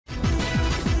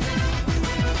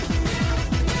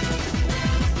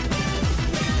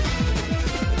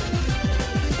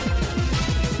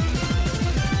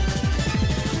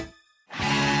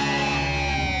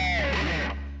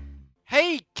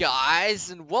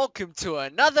guys, and welcome to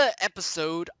another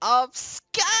episode of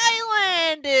Skylanders!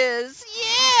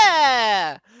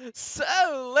 Yeah!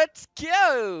 So, let's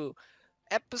go!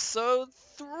 Episode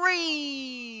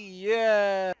 3!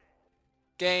 Yeah!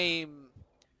 Game.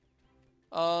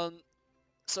 So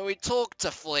we talked to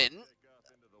Flynn. Take off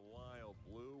into the wild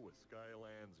blue with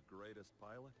Skyland's greatest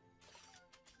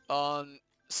pilot?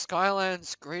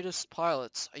 Skyland's greatest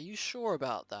pilots. Are you sure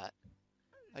about that?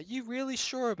 Are you really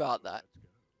sure about that?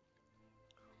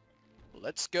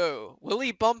 Let's go. Will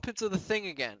he bump into the thing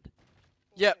again?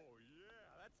 Yep. Oh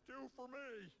yeah, that's two for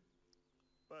me.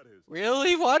 That is.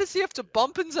 Really? Why does he have to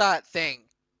bump into that thing?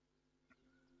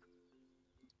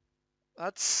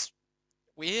 That's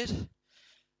weird.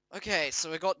 Okay,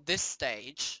 so we got this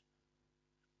stage.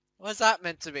 What is that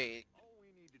meant to be? All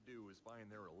we need to do is find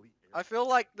their elite. I feel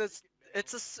like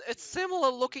it's similar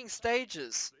looking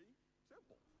stages.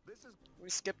 Simple. This is. We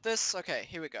skip this? Okay,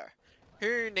 here we go.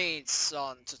 Who needs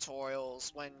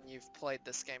tutorials when you've played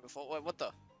this game before? Wait, what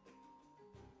the?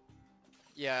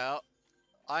 Yeah,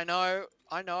 I know.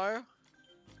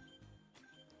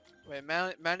 Wait,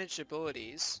 manage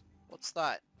abilities. What's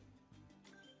that?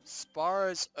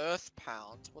 Spyro's Earth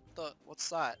Pound. What's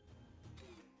that?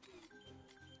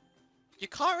 You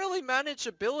can't really manage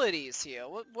abilities here.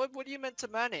 What are you meant to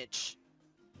manage?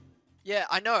 Yeah,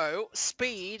 I know.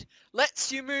 Speed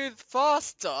lets you move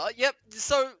faster. Yep.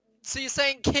 So you're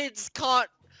saying kids can't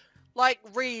like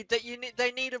read, that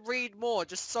they need to read more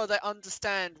just so they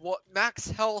understand what max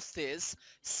health is,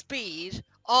 speed,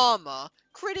 armor,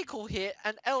 critical hit,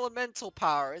 and elemental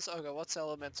power is. Okay, what's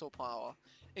elemental power?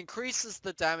 Increases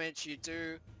the damage you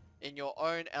do in your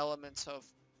own element of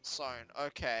zone.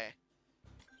 Okay.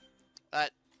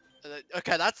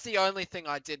 Okay, that's the only thing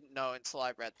I didn't know until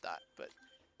I read that, but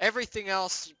everything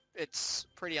else, it's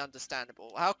pretty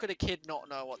understandable. How could a kid not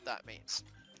know what that means?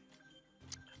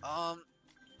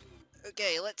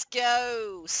 Okay, let's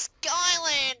go!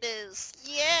 Skylanders!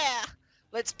 Yeah!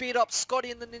 Let's beat up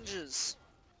Scotty and the Ninjas.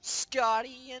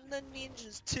 Scotty and the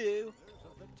Ninjas too.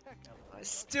 I'm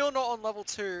still not on level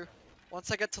 2. Once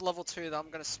I get to level 2, then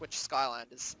I'm gonna switch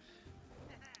Skylanders.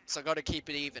 So I gotta keep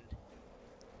it even.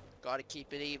 Gotta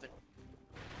keep it even.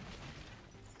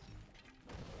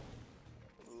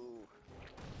 Ooh.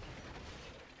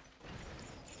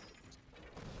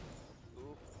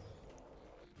 Ooh.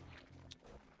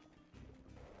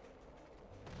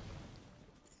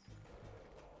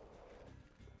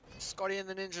 Scotty and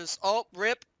the Ninjas. Oh,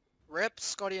 rip. Rip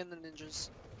Scotty and the Ninjas.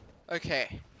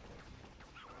 Okay.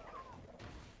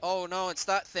 Oh no, it's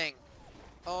that thing.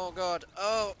 Oh god.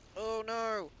 Oh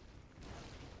no.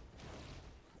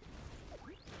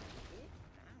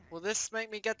 Will this make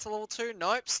me get to level 2?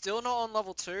 Nope, still not on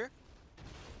level 2.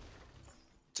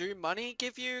 Do money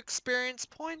give you experience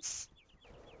points?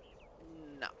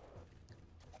 No.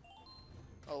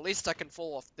 Well, at least I can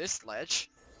fall off this ledge.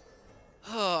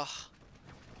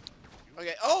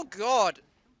 Okay, oh god!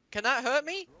 Can that hurt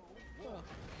me? Oh.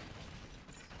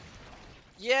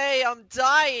 Yay, I'm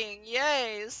dying!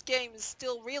 Yay, this game is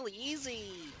still really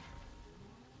easy!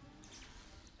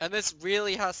 And this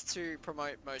really has to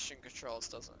promote motion controls,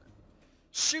 doesn't it?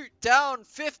 Shoot down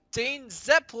 15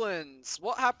 Zeppelins!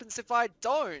 What happens if I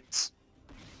don't?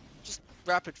 Just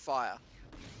rapid fire.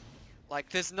 Like,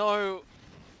 there's no,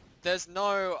 I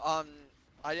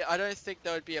don't think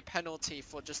there would be a penalty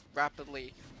for just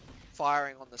rapidly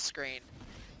firing on the screen.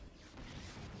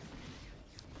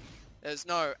 There's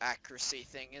no accuracy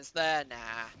thing, is there? Nah,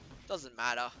 doesn't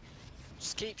matter.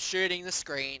 Just keep shooting the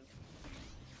screen.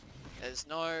 There's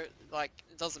no, like,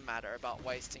 it doesn't matter about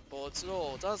wasting bullets at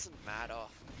all. Doesn't matter.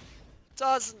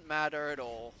 Doesn't matter at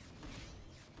all.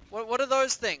 What are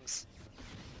those things?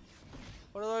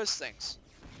 What are those things?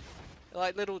 They're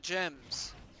like little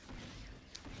gems.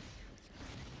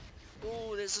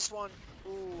 Ooh, there's this one.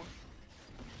 Ooh.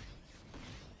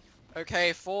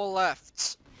 Okay, 4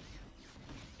 left.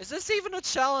 Is this even a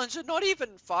challenge? They're not even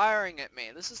firing at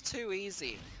me. This is too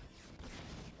easy.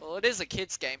 Well, it is a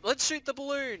kid's game. Let's shoot the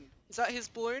balloon. Is that his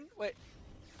balloon? Wait.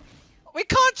 We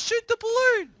can't shoot the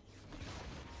balloon!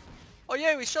 Oh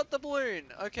yeah, we shot the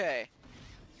balloon. Okay.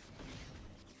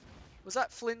 Was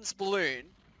that Flynn's balloon?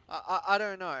 I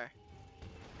don't know.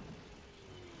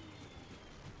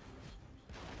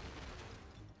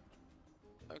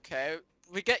 Okay.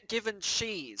 We get given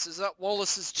cheese. Is that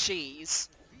Wallace's cheese?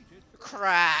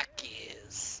 Crack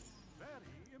is.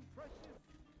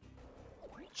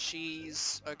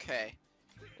 Cheese. Okay.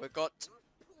 We've got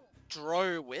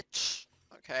Drowitch.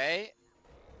 Okay.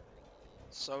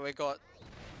 So we got.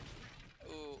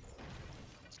 Ooh.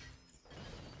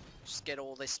 Just get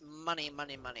all this money.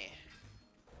 Money.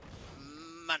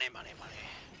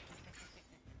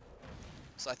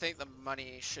 So I think the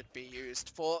money should be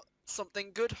used for something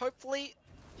good, hopefully.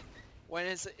 When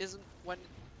isn't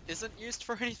used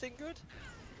for anything good?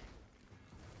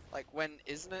 Like when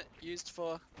isn't it used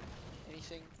for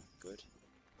anything good?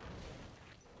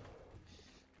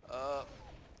 Oh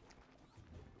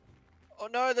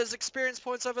no, there's experience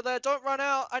points over there. Don't run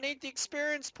out. I need the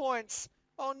experience points.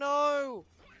 Oh no.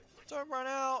 Don't run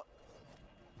out.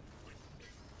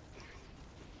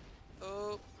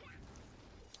 Oh.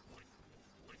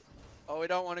 Oh, we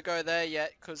don't want to go there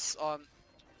yet because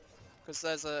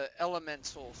there's a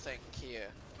elemental thing here.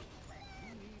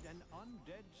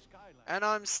 And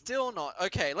I'm still not.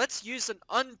 Okay, let's use an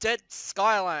undead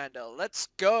Skylander. Let's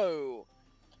go.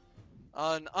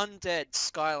 An undead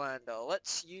Skylander.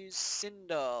 Let's use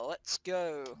Cynder. Let's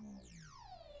go.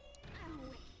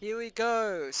 Here we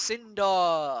go.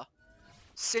 Cynder.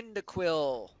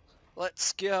 Cyndaquil.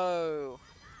 Let's go.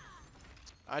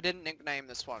 I didn't nickname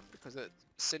this one because it's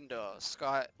Cynder.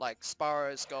 Like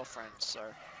Spyro's girlfriend, so.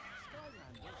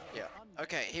 Yeah.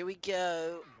 Okay, here we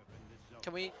go.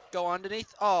 Can we go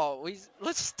underneath? Oh,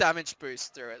 let's just damage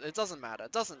boost through it. It doesn't matter.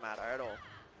 It doesn't matter at all.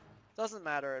 Doesn't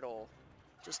matter at all.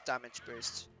 Just damage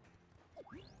boost.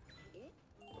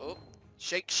 Oh,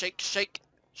 shake, shake, shake,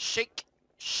 shake,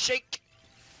 shake.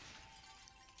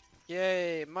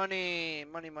 Yay, money,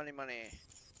 money, money, money.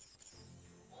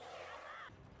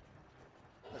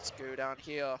 Let's go down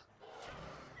here.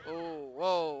 Oh,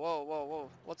 whoa, whoa, whoa, whoa.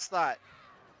 What's that?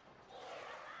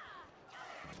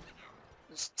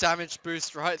 Just damage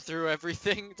boost right through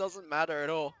everything. Doesn't matter at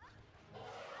all.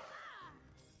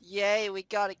 Yay, we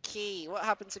got a key. What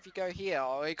happens if you go here?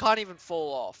 Oh, you can't even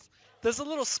fall off. There's a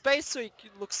little space so it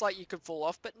looks like you can fall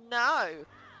off, but no!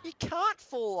 You can't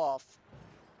fall off!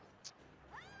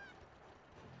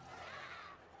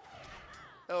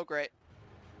 Oh, great.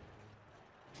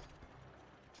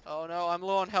 Oh no, I'm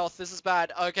low on health. This is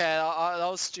bad. Okay, that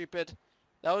was stupid.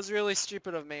 That was really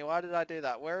stupid of me. Why did I do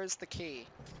that? Where is the key?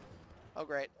 Oh,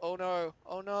 great. Oh no.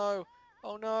 Oh no.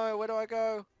 Oh no. Where do I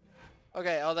go?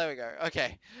 Okay, oh there we go.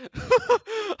 Okay.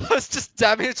 I was just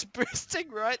damage boosting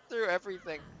right through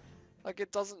everything. Like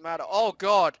it doesn't matter. Oh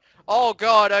god. Oh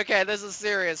god. Okay, this is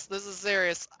serious. This is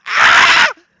serious. Ah!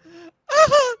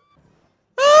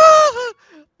 Ah!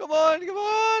 Come on, come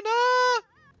on. Ah!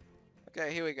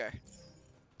 Okay, here we go.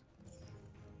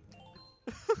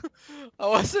 I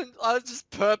was just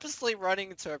purposely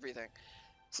running into everything.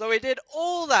 So we did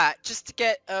all that just to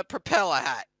get a propeller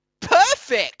hat.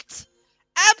 Perfect!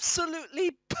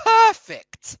 Absolutely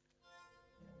perfect!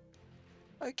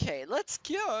 Okay, let's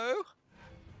go.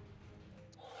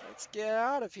 Let's get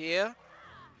out of here.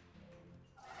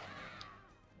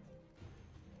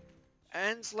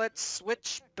 And let's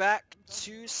switch back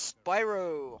to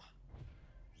Spyro.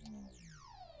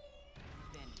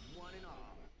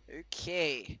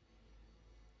 Okay.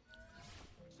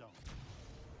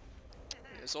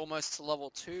 It's almost to level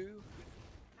 2.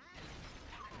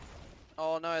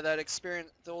 Oh no,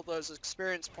 all those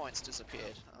experience points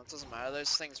disappeared. Oh, it doesn't matter,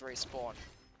 those things respawn.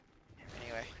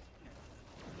 Anyway.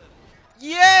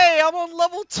 Yay! I'm on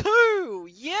level 2!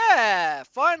 Yeah!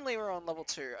 Finally we're on level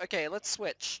 2. Okay, let's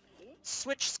switch.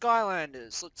 Switch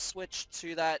Skylanders. Let's switch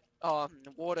to that,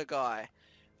 water guy.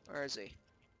 Where is he?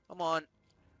 Come on.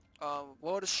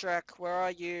 Water Shrek, where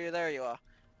are you? There you are.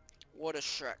 Water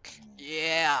Shrek.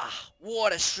 Yeah!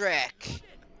 Water Shrek!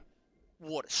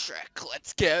 Water Shrek,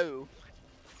 let's go!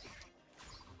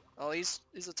 Oh, these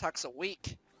attacks are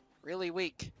weak. Really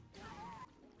weak.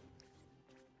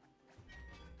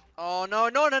 Oh no,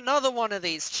 not another one of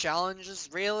these challenges,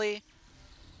 really?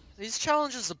 These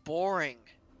challenges are boring.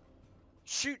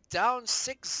 Shoot down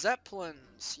 6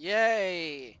 Zeppelins!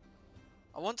 Yay!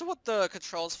 I wonder what the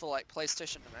controls for like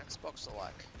PlayStation and Xbox are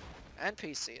like. And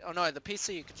PC. Oh no, the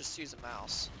PC you could just use a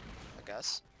mouse, I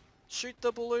guess. Shoot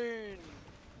the balloon!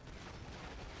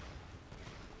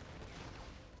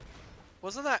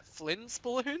 Wasn't that Flynn's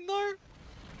balloon though?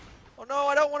 Oh no,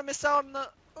 I don't want to miss out on the...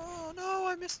 Oh no,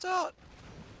 I missed out!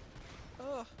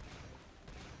 Oh.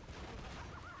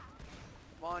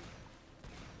 Come on.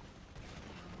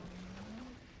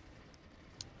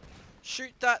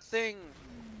 Shoot that thing!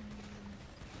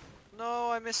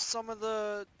 No, I missed some of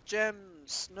the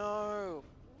gems. No.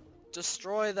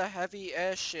 Destroy the heavy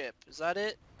airship. Is that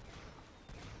it?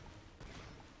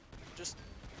 Just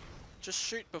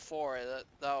shoot before it.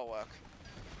 That'll work.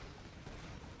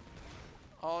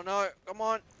 Oh no, come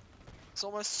on. It's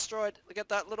almost destroyed. Look at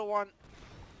that little one.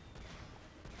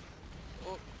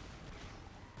 Oh.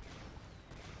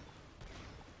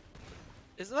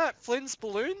 Isn't that Flynn's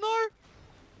balloon though?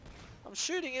 I'm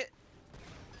shooting it.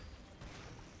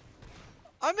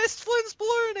 I missed Flynn's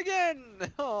balloon again!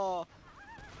 Oh,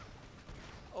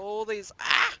 these.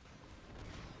 Ah!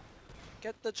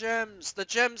 Get the gems. The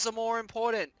gems are more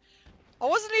important. I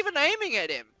wasn't even aiming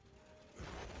at him.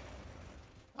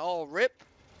 Oh, rip.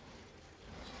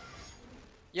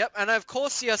 Yep, and of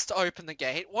course he has to open the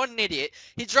gate. What an idiot.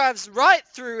 He drives right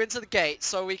through into the gate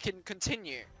so we can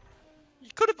continue. You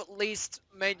could have at least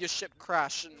made your ship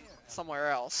crash and somewhere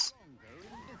else.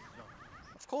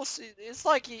 Of course, it's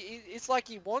like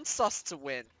he wants us to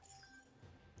win.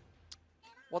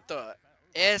 What the?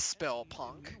 Air spell,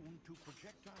 punk.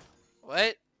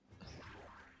 Wait.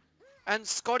 And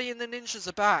Scotty and the ninjas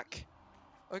are back.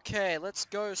 Okay, let's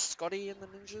go, Scotty and the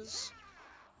ninjas.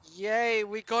 Yay,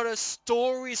 we got a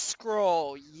story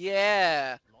scroll.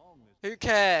 Yeah. Who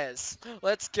cares?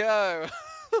 Let's go.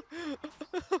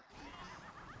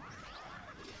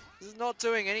 This is not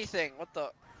doing anything. What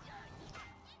the?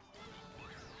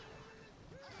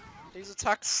 These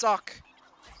attacks suck.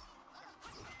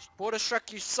 Water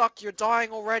Shrek, you suck. You're dying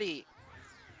already.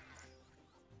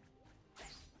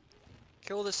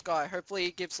 Kill this guy. Hopefully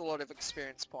he gives a lot of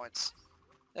experience points.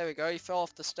 There we go. He fell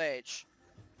off the stage.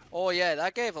 Oh yeah,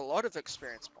 that gave a lot of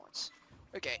experience points.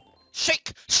 Okay.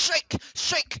 Shake! Shake!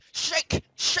 Shake! Shake!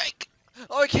 Shake!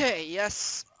 Okay,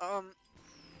 yes.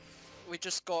 We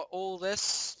just got all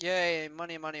this. Yay,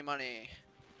 money, money, money.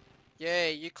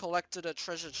 Yay, you collected a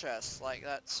treasure chest. Like,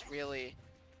 that's really...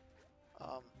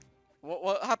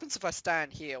 What happens if I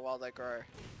stand here while they grow?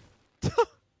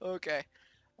 Okay.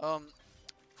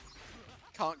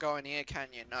 Can't go in here, can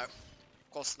you? No. Of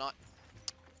course not.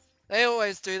 They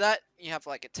always do that. You have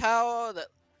like a tower that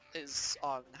is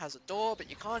has a door, but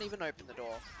you can't even open the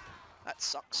door. That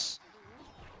sucks.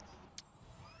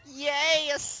 Yay,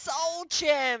 a soul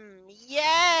gem!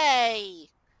 Yay!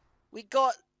 We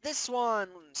got this one,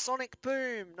 Sonic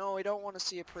Boom. No, we don't want to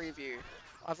see a preview.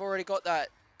 I've already got that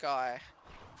guy.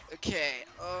 Okay,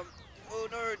 oh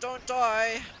no, don't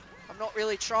die. I'm not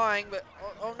really trying, but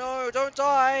oh no, don't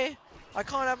die. I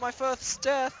can't have my first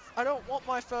death. I don't want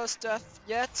my first death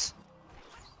yet.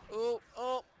 Oh,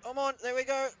 come on, there we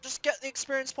go. Just get the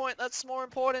experience point, that's more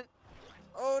important.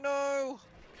 Oh no!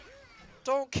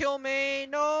 Don't kill me,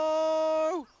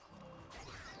 no!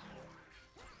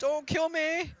 Don't kill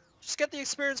me! Just get the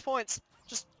experience points.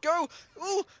 Just go!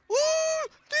 Ooh! Ooh!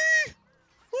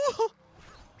 Ooh!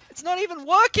 It's not even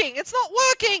working! It's not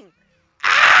working!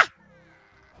 Ah!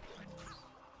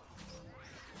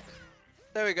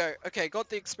 There we go. Okay, got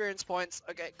the experience points.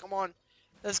 Okay, come on.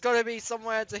 There's gotta be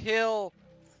somewhere to heal.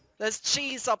 There's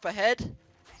cheese up ahead.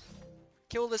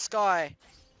 Kill this guy.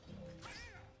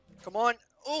 Come on.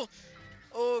 Oh,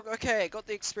 okay, got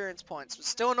the experience points, but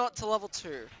still not to level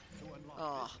 2.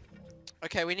 Ah.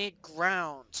 Okay, we need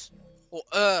ground. Or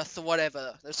earth, or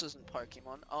whatever. This isn't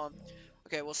Pokemon.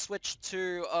 Okay, we'll switch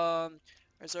to,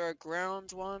 is there a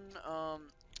ground one?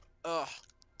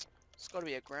 It's gotta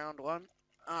be a ground one.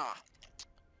 Ah.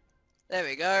 There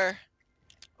we go.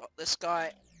 Got this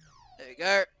guy. There we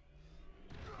go.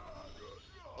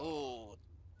 Ooh.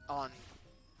 On.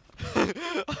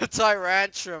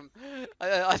 Tyrantrum.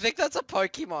 I think that's a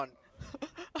Pokemon.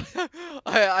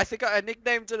 I think I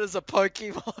nicknamed it as a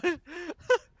Pokemon.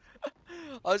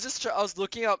 I was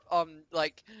looking up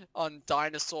like on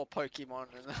dinosaur Pokemon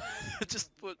and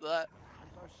just put that.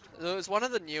 It was one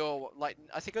of the newer, like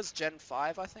I think it was Gen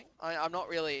 5. I think I'm not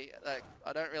really like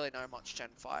I don't really know much Gen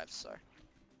 5, so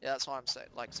yeah, that's why I'm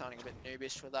like sounding a bit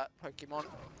noobish with that Pokemon.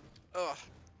 Ugh.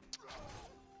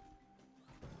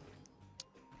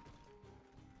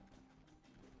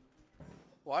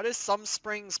 Why do some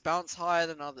springs bounce higher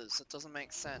than others? It doesn't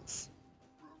make sense.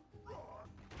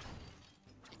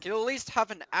 You can at least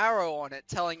have an arrow on it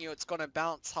telling you it's gonna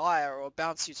bounce higher or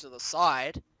bounce you to the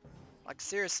side. Like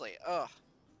seriously, ugh.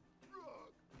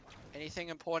 Anything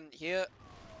important here?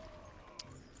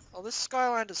 Oh, this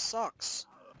Skylander sucks.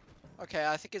 Okay,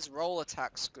 I think his roll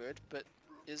attack's good, but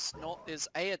his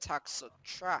A attacks are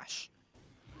trash.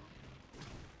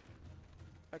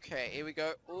 Okay, here we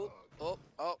go. Oh.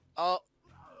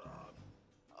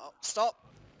 Oh, stop!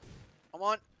 Come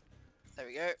on! There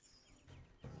we go.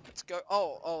 Let's go.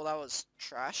 Oh, that was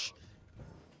trash.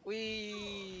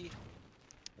 There's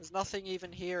nothing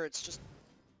even here, it's just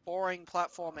boring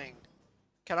platforming.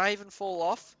 Can I even fall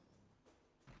off?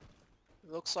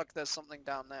 It looks like there's something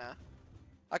down there.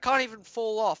 I can't even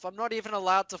fall off, I'm not even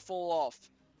allowed to fall off.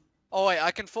 Oh wait, I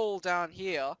can fall down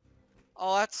here.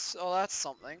 Oh, that's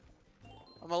something.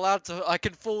 I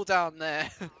can fall down there.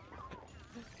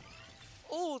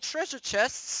 Oh, treasure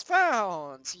chests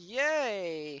found!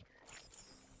 Yay!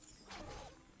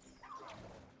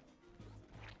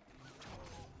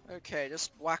 Okay,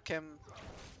 just whack him.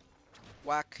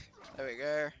 Whack. There we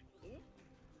go.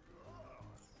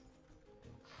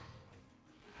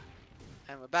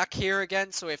 And we're back here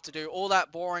again, so we have to do all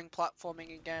that boring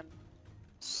platforming again.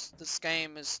 This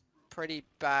game is pretty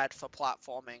bad for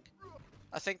platforming.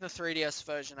 I think the 3DS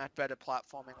version had better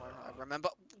platforming when I remember.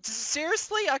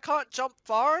 Seriously? I can't jump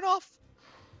far enough?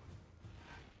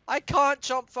 I can't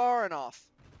jump far enough.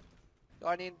 Do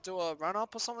I need to do a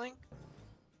run-up or something?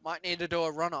 Might need to do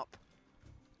a run-up.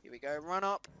 Here we go,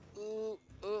 run-up. Ooh,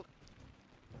 ooh.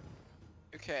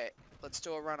 Okay, let's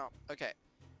do a run-up. Okay.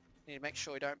 Need to make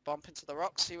sure we don't bump into the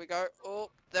rocks. Here we go. Oh,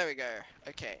 there we go.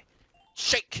 Okay.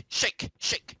 Shake, shake,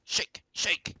 shake, shake,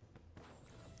 shake.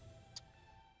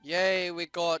 Yay, we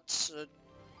got a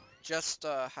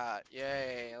Jester hat.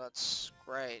 Yay, that's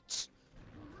great.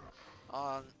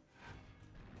 All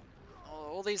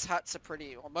these hats are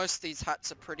pretty, or most of these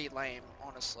hats are pretty lame,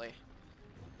 honestly.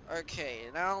 Okay,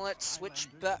 now let's switch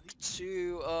back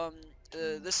to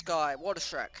this guy, Water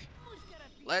Shrek.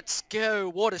 Let's go,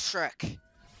 Water Shrek.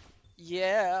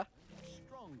 Yeah.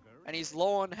 And he's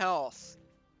low on health.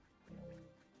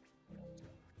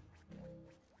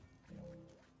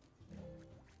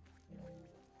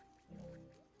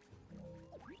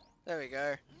 There we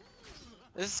go.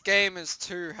 This game is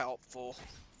too helpful.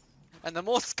 And the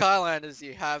more Skylanders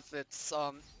you have, it's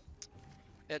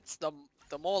the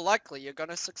more likely you're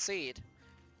gonna succeed.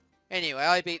 Anyway,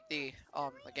 I beat the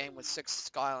game with 6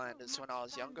 Skylanders when I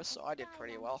was younger, so I did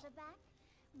pretty well.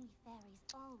 We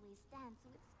fairies always dance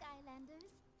with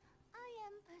Skylanders. I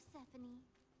am Persephone.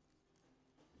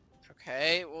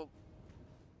 Okay, well,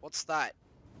 what's that?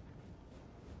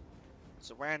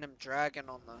 There's a random dragon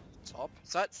on the top.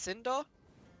 Is that Cynder?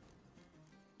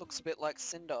 Looks a bit like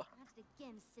Cynder. Asked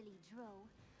again, silly Dro.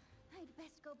 I'd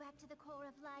best go back to the core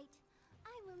of light.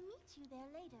 I will meet you there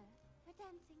later for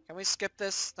dancing. Can we skip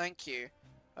this? Thank you.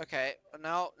 Okay,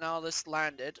 now this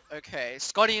landed. Okay,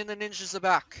 Scotty and the ninjas are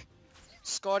back.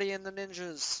 Scotty and the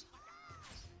ninjas.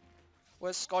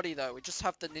 Where's Scotty though? We just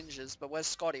have the ninjas, but where's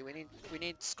Scotty? We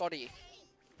need Scotty.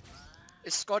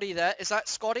 Is Scotty there? Is that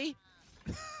Scotty?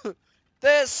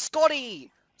 There's Scotty!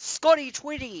 Scotty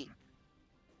Tweety!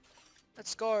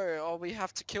 Let's go. Oh, we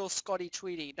have to kill Scotty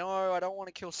Tweety. No, I don't want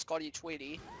to kill Scotty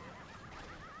Tweety.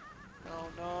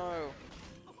 Oh no.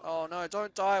 Oh no,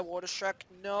 don't die, Water Shrek.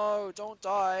 No, don't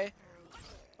die.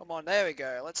 Come on, there we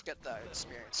go. Let's get that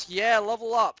experience. Yeah,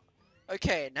 level up.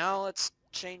 Okay, now let's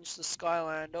change the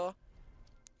Skylander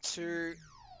to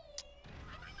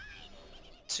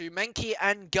Menki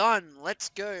and Gun. Let's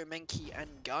go, Menki and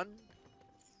Gun.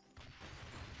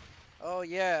 Oh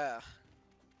yeah.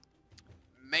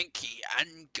 Menki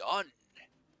and Gun.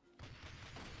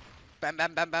 Bam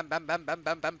bam bam bam bam bam bam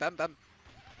bam bam bam bam.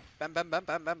 Bam bam bam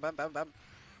bam bam bam bam bam.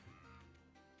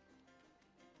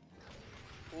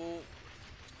 Ooh.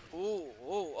 Ooh,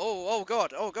 oh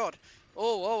god, oh god.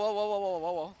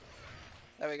 Oh.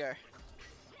 There we go.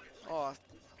 Oh.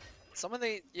 Some of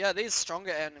the, yeah, these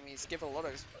stronger enemies give a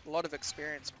lot of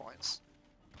experience points.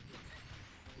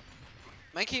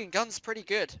 Menki and Gun's pretty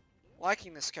good.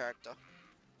 Liking this character.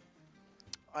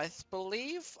 I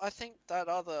think that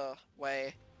other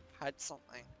way had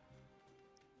something.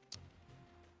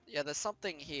 Yeah, there's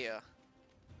something here.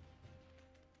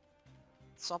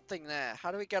 Something there.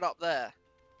 How do we get up there?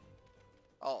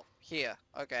 Oh, here.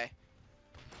 Okay.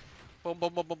 Boom,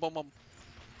 boom, boom, boom, boom, boom.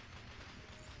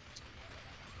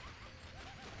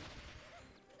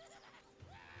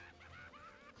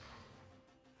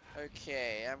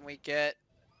 Okay, and we get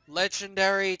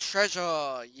legendary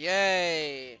treasure.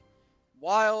 Yay!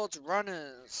 Wild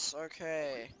runners.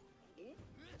 Okay.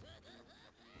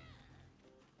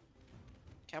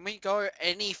 Can we go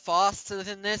any faster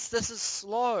than this? This is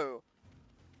slow.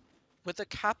 With a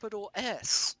capital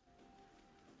S.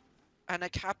 And a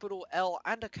capital L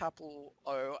and a capital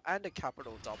O and a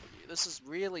capital W. This is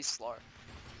really slow.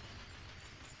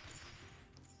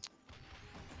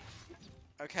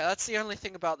 Okay, that's the only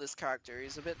thing about this character. He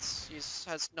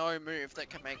has no move that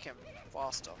can make him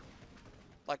faster.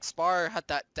 Like Spyro had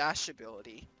that dash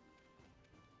ability.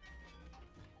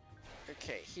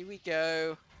 Okay, here we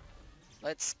go.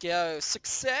 Let's go.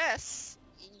 Success!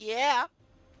 Yeah!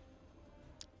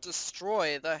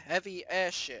 Destroy the heavy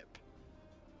airship.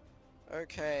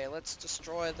 Okay, let's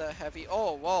destroy the heavy...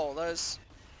 Oh, whoa, those...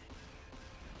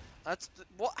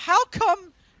 What? How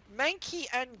come Menki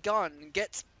and Gun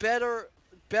gets better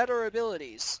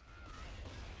abilities?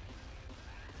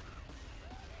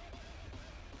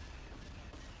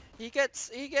 He gets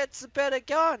a better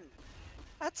gun.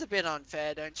 That's a bit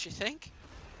unfair, don't you think?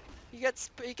 He gets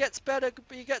better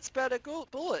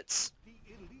bullets.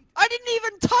 I didn't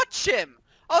even touch him.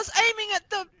 I was aiming at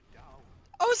the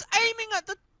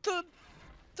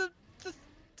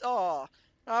oh,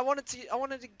 I wanted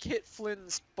to hit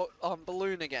Flynn's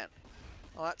balloon again.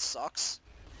 Oh, that sucks.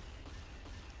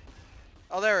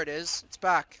 Oh, there it is. It's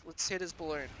back. Let's hit his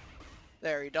balloon.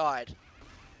 There, he died.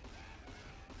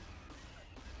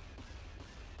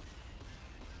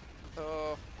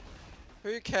 Oh,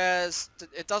 who cares?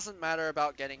 It doesn't matter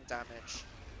about getting damage.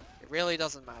 It really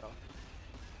doesn't matter.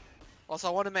 Also,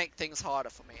 I want to make things harder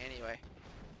for me anyway.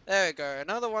 There we go.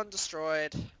 Another one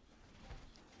destroyed.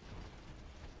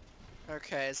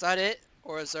 Okay, is that it?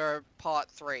 Or is there a part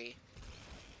 3?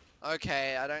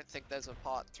 Okay, I don't think there's a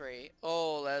part 3.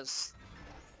 Oh, there's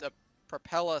the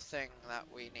propeller thing that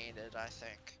we needed, I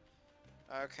think.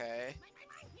 Okay.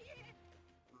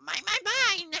 Mine!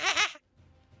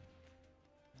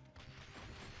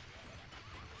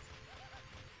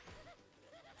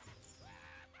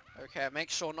 Okay, make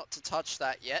sure not to touch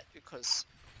that yet, because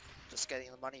just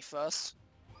getting the money first.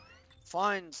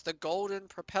 Find the golden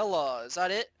propeller. Is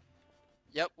that it?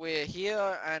 Yep, we're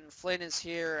here, and Flynn is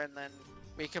here, and then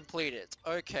we complete it.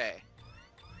 Okay.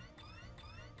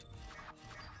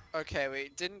 Okay, we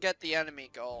didn't get the enemy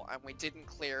goal, and we didn't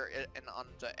clear it in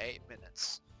under 8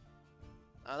 minutes.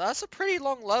 Now that's a pretty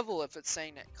long level if it's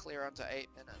saying it clear under 8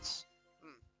 minutes.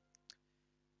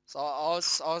 So I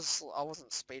wasn't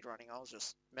speedrunning, I was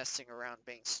just messing around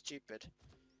being stupid.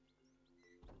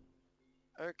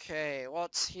 Okay,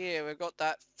 what's here? We've got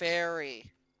that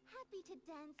fairy.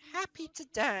 Happy to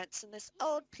dance in this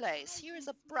old place. Here is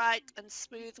a bright and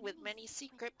smooth with many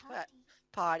secret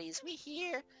parties. We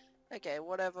here. Okay,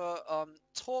 whatever.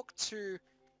 Talk to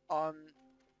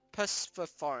for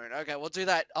phone. Okay, we'll do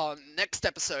that next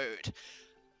episode.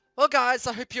 Well guys,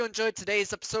 I hope you enjoyed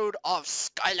today's episode of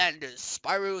Skylanders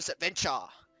Spyro's Adventure.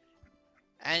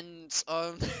 And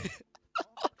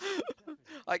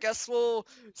I guess we'll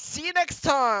see you next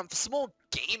time for some more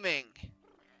gaming.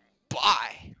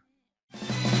 Bye.